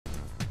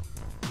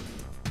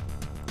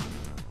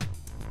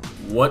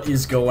What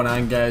is going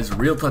on, guys?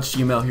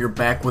 RealTutsGML here,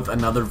 back with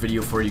another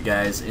video for you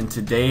guys, and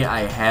today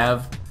I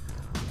have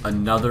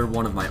another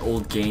one of my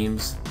old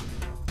games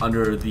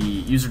under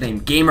the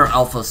username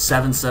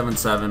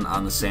GamerAlpha777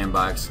 on the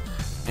Sandbox.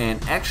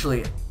 And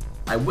actually,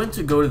 I went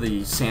to go to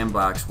the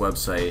Sandbox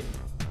website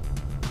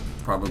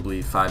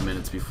probably 5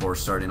 minutes before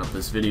starting up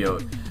this video,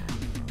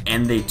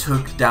 and they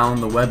took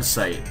down the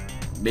website.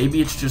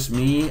 Maybe it's just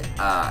me.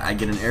 I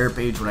get an error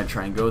page when I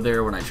try and go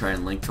there. When I try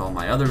and link to all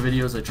my other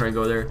videos, I try and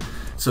go there.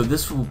 So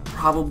this will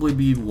probably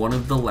be one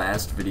of the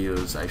last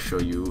videos I show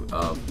you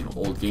of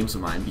old games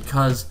of mine,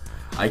 because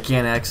I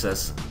can't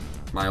access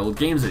my old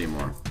games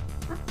anymore.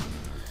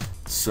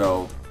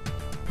 So,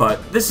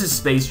 but this is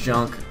Space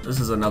Junk. This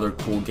is another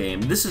cool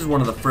game. This is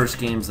one of the first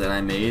games that I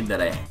made that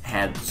I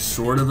had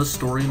sort of a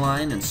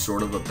storyline and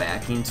sort of a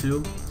backing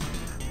to,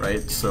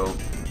 right? So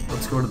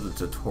let's go to the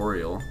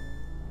tutorial.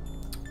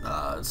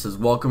 It says,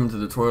 welcome to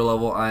the tutorial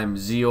level. I'm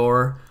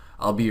Zior.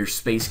 I'll be your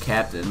space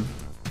captain.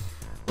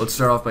 Let's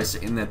start off by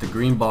saying that the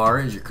green bar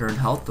is your current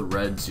health, the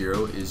red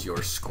 0 is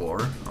your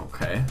score.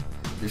 Okay.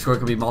 Your score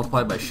can be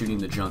multiplied by shooting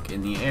the junk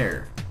in the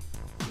air.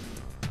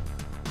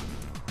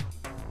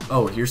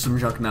 Oh, here's some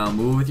junk now.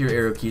 Move with your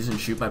arrow keys and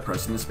shoot by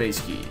pressing the space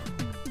key.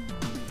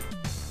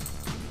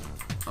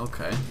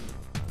 Okay.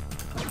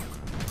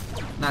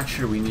 Not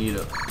sure we need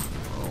a...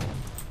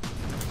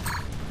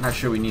 Not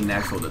sure we need an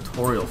actual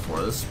tutorial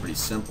for this. It's pretty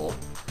simple.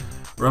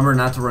 Remember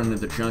not to run into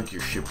the junk,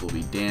 your ship will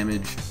be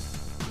damaged.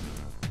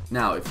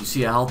 Now, if you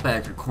see a health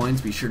pack or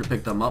coins, be sure to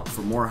pick them up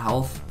for more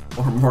health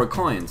or more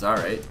coins.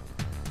 Alright.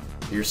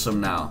 Here's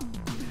some now.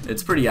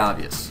 It's pretty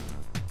obvious,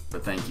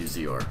 but thank you,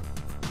 Zior.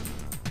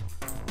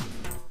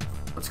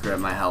 Let's grab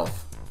my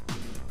health.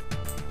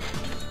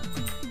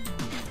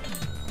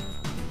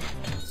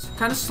 It's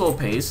kind of slow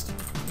paced.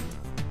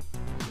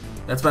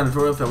 That's my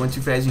tutorial. If I went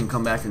too fast, you can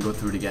come back and go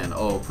through it again.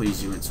 Oh,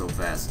 please, you went so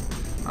fast.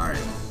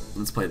 Alright,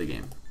 let's play the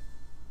game.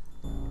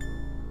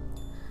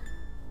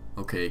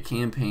 Okay,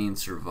 campaign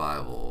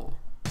survival.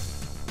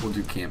 We'll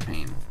do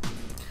campaign.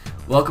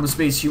 Welcome,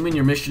 Space Human.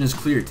 Your mission is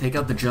clear. Take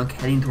out the junk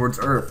heading towards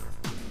Earth.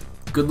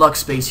 Good luck,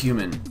 Space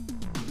Human.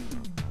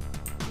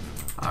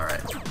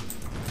 Alright.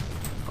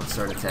 Let's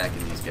start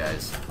attacking these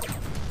guys.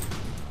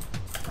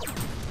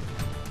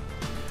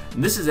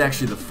 And this is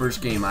actually the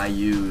first game I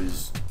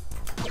used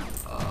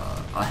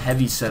a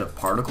heavy set of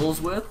particles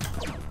with,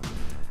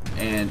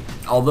 and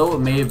although it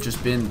may have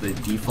just been the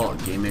default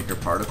GameMaker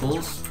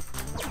particles,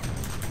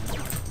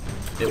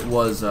 it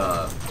was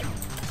a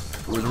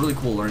really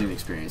cool learning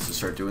experience to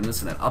start doing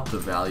this, and it upped the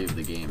value of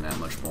the game that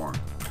much more,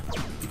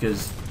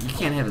 because you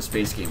can't have a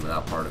space game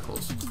without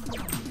particles.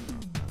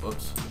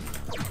 Whoops.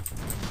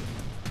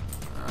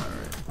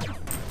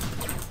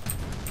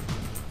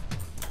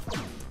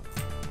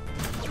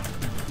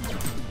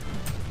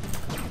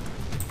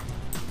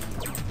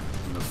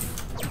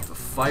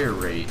 Fire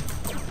rate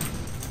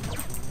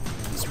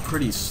is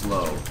pretty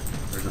slow.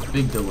 There's a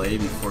big delay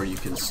before you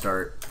can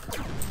start,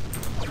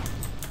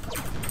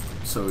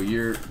 so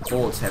your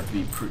bullets have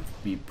to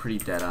be pretty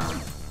dead on.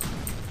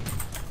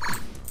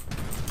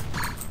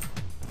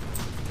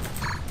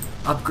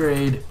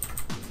 Upgrade.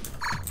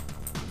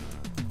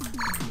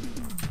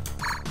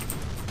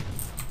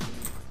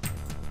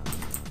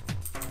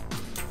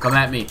 Come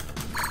at me.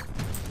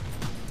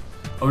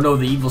 Oh no,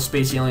 the evil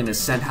space alien has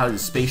sent out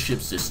his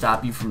spaceships to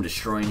stop you from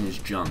destroying his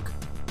junk.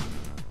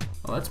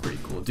 Oh, that's pretty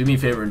cool. Do me a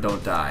favor and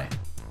don't die.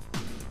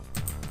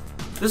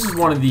 This is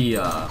one of the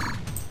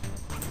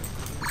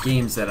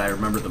games that I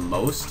remember the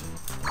most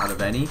out of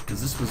any,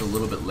 because this was a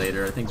little bit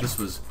later. I think this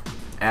was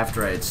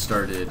after I had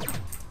started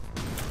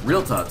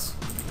RealTuts.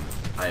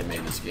 I had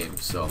made this game,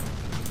 so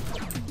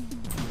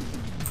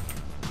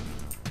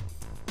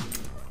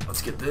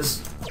let's get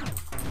this.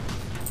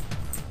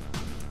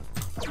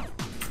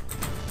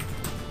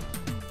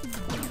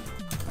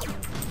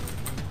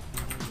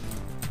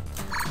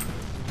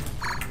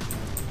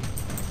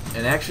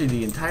 And actually,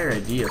 the entire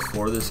idea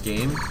for this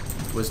game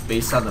was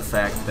based on the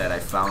fact that I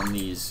found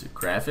these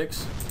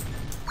graphics.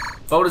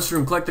 Bonus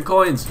room, collect the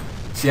coins!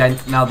 See,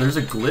 now there's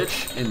a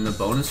glitch in the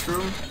bonus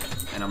room,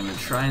 and I'm going to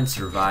try and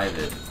survive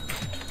it.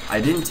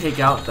 I didn't take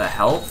out the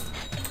health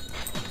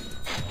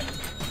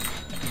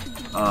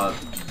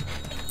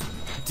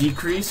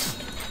decrease,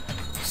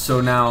 so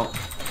now...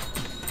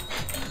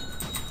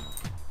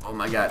 Oh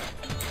my god.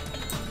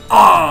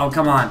 Oh,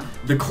 come on!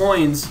 The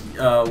coins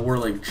were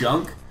like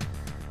junk.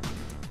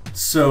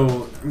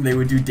 So they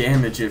would do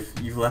damage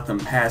if you let them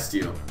past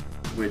you,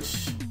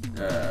 which,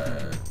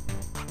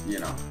 you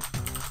know,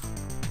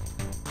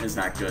 is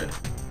not good.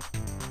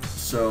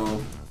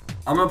 So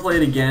I'm gonna play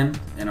it again,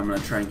 and I'm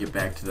gonna try and get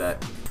back to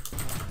that.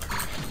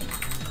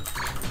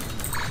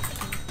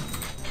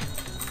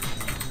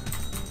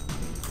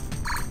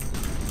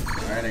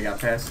 Alright, I got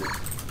past it.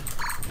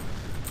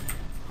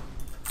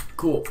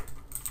 Cool.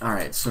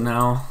 Alright, so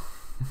now...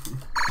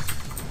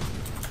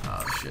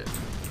 Oh shit.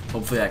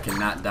 Hopefully I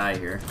cannot die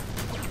here.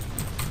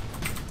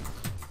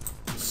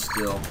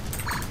 Still.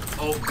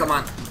 Oh, come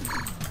on.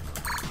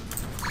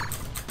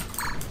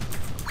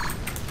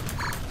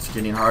 It's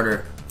getting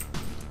harder.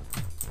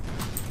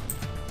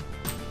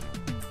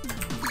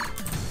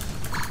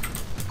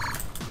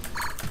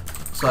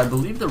 So I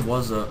believe there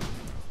was a...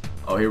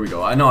 Oh, here we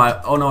go. Oh no,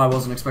 I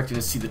wasn't expecting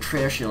to see the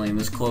trash alien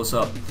this close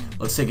up.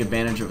 Let's take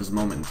advantage of his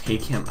moment and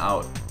take him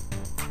out.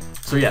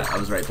 So yeah, I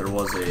was right. There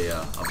was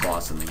a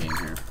boss in the game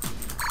here.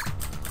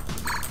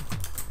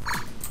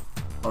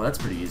 Oh, that's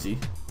pretty easy.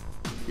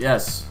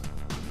 Yes.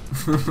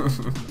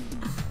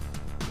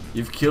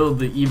 You've killed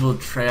the evil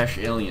trash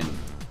alien.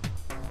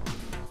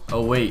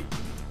 Oh wait.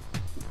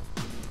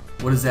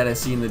 What is that I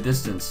see in the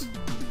distance?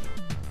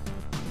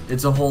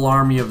 It's a whole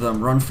army of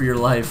them. Run for your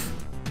life.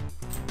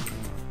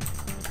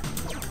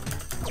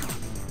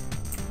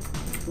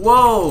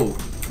 Whoa!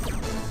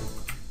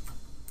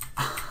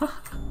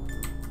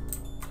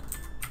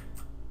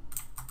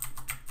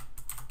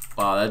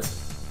 Wow,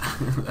 that's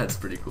that's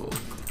pretty cool.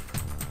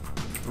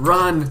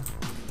 Run!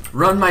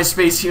 Run, my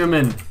space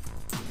human!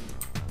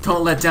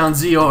 Don't let down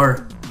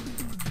Zior!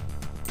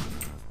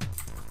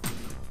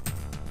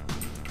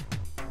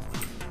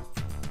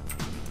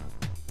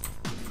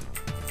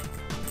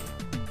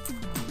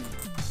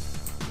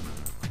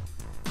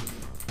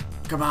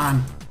 Come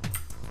on!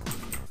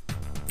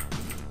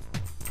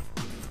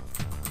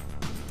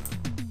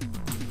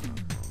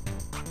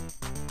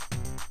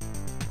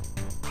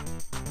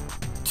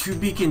 To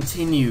be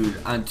continued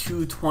on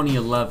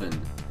 2/2011.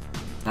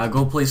 Now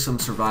go play some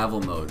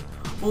survival mode.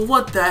 Well,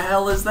 what the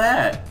hell is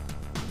that?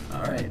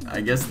 Alright, I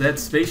guess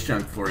that's space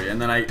junk for you.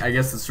 And then I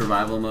guess the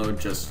survival mode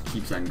just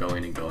keeps on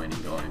going and going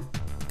and going.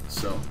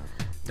 So,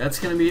 that's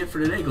going to be it for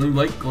today. Go leave a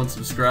like, go and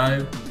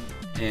subscribe,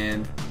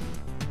 and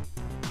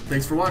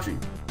thanks for watching.